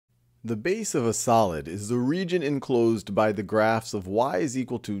The base of a solid is the region enclosed by the graphs of y is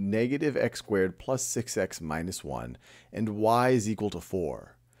equal to negative x squared plus 6x minus 1 and y is equal to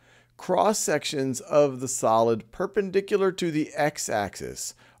 4. Cross-sections of the solid perpendicular to the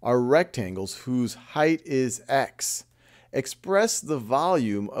x-axis are rectangles whose height is x. Express the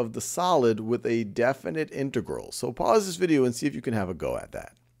volume of the solid with a definite integral. So pause this video and see if you can have a go at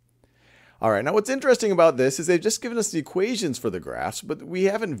that. All right, now what's interesting about this is they've just given us the equations for the graphs, but we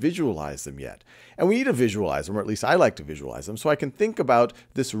haven't visualized them yet. And we need to visualize them, or at least I like to visualize them, so I can think about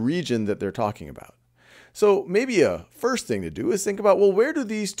this region that they're talking about. So maybe a first thing to do is think about, well, where do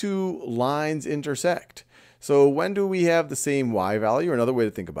these two lines intersect? So when do we have the same y value? Or another way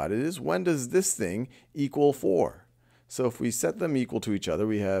to think about it is, when does this thing equal 4? So if we set them equal to each other,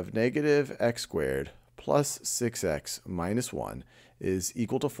 we have negative x squared plus 6x minus 1 is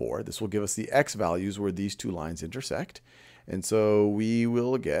equal to 4. This will give us the x values where these two lines intersect. And so we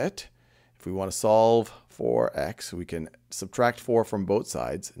will get, if we want to solve for x, we can subtract 4 from both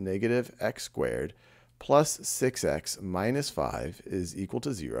sides. Negative x squared plus 6x minus 5 is equal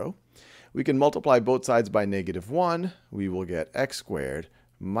to 0. We can multiply both sides by negative 1. We will get x squared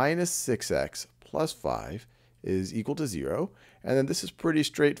minus 6x plus 5 is equal to 0. And then this is pretty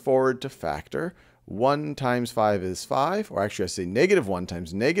straightforward to factor. 1 times 5 is 5, or actually I say negative 1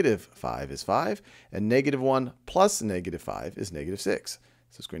 times negative 5 is 5, and negative 1 plus negative 5 is negative 6.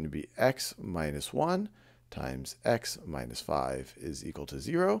 So it's going to be x minus 1 times x minus 5 is equal to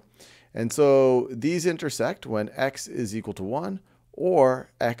 0. And so these intersect when x is equal to 1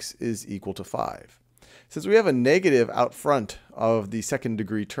 or x is equal to 5. Since we have a negative out front of the second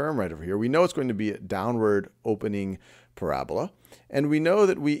degree term right over here, we know it's going to be a downward opening parabola. And we know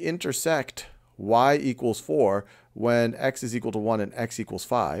that we intersect y equals 4 when x is equal to 1 and x equals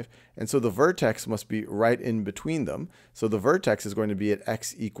 5. And so the vertex must be right in between them. So the vertex is going to be at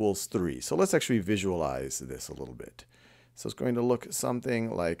x equals 3. So let's actually visualize this a little bit. So it's going to look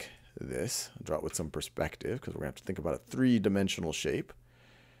something like this. I'll draw it with some perspective because we're going to have to think about a three-dimensional shape.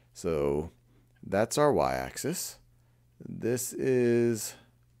 So that's our y-axis. This is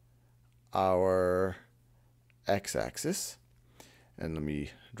our x-axis. And let me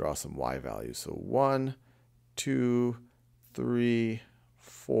draw some y values. So 1, 2, 3,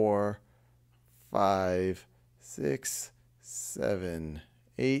 4, 5, 6, 7,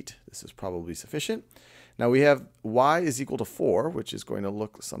 8. This is probably sufficient. Now we have y is equal to 4, which is going to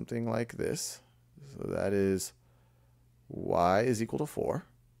look something like this. So that is y is equal to 4.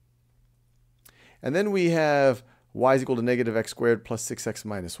 And then we have y is equal to negative x squared plus 6x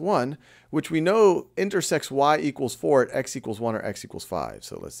minus 1, which we know intersects y equals 4 at x equals 1 or x equals 5.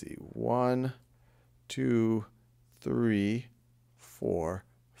 So let's see, 1, 2, 3, 4,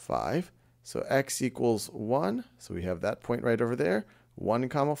 5. So x equals 1. So we have that point right over there, 1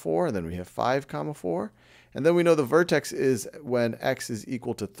 comma 4, and then we have 5 comma 4. And then we know the vertex is when x is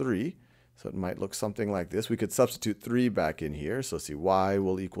equal to 3. So it might look something like this. We could substitute 3 back in here. So see, y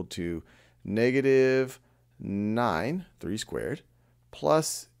will equal to negative 9, 3 squared,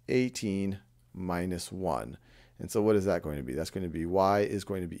 plus 18 minus 1. And so what is that going to be? That's going to be y is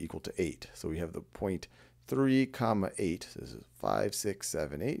going to be equal to 8. So we have the point 3 comma 8. This is 5, 6,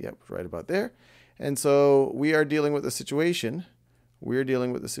 7, 8. Yep, right about there. And so we are dealing with a situation. We're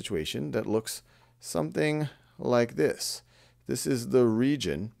dealing with a situation that looks something like this. This is the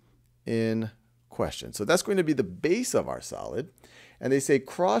region in question. So that's going to be the base of our solid. And they say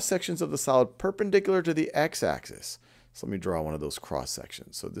cross sections of the solid perpendicular to the x-axis. So let me draw one of those cross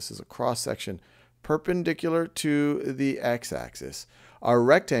sections. So this is a cross section perpendicular to the x-axis are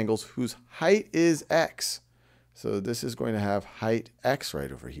rectangles whose height is x. So this is going to have height x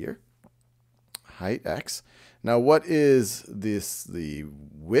right over here. Height x. Now what is this, the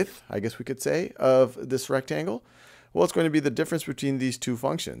width, I guess we could say, of this rectangle? Well, it's going to be the difference between these two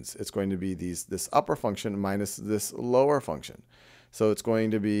functions. It's going to be this upper function minus this lower function. So it's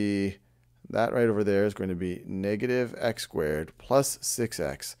going to be, that right over there is going to be negative x squared plus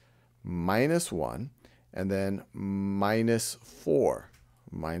 6x minus 1, and then minus 4,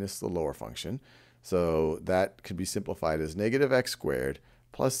 minus the lower function. So that could be simplified as negative x squared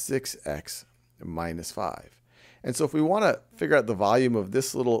plus 6x minus 5. And so if we want to figure out the volume of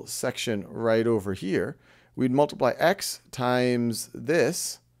this little section right over here, we'd multiply x times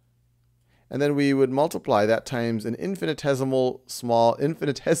this, and then we would multiply that times an infinitesimally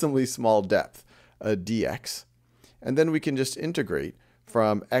small depth, a dx. And then we can just integrate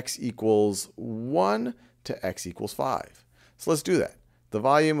from x equals 1 to x equals 5. So let's do that. The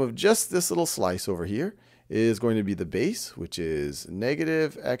volume of just this little slice over here is going to be the base, which is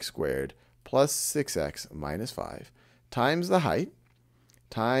negative x squared plus 6x minus 5, times the height,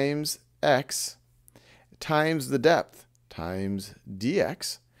 times x times the depth times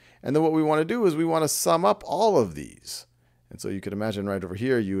dx. And then what we want to do is we want to sum up all of these. And so you could imagine right over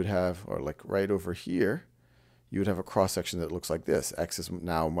here you would have, or like right over here, you would have a cross-section that looks like this. X is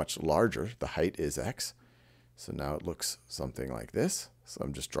now much larger. The height is x. So now it looks something like this. So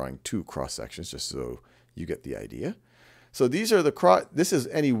I'm just drawing two cross-sections just so you get the idea. So these are this is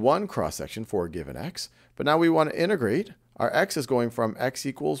any one cross-section for a given x. But now we want to integrate. Our x is going from x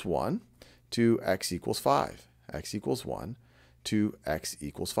equals 1 to x equals 5. X equals 1 to x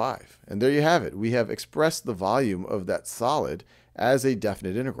equals 5. And there you have it. We have expressed the volume of that solid as a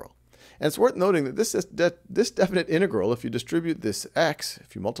definite integral. And it's worth noting that this definite integral, if you distribute this x,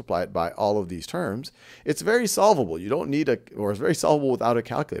 if you multiply it by all of these terms, it's very solvable. You don't need or it's very solvable without a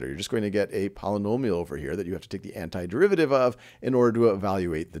calculator. You're just going to get a polynomial over here that you have to take the antiderivative of in order to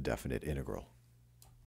evaluate the definite integral.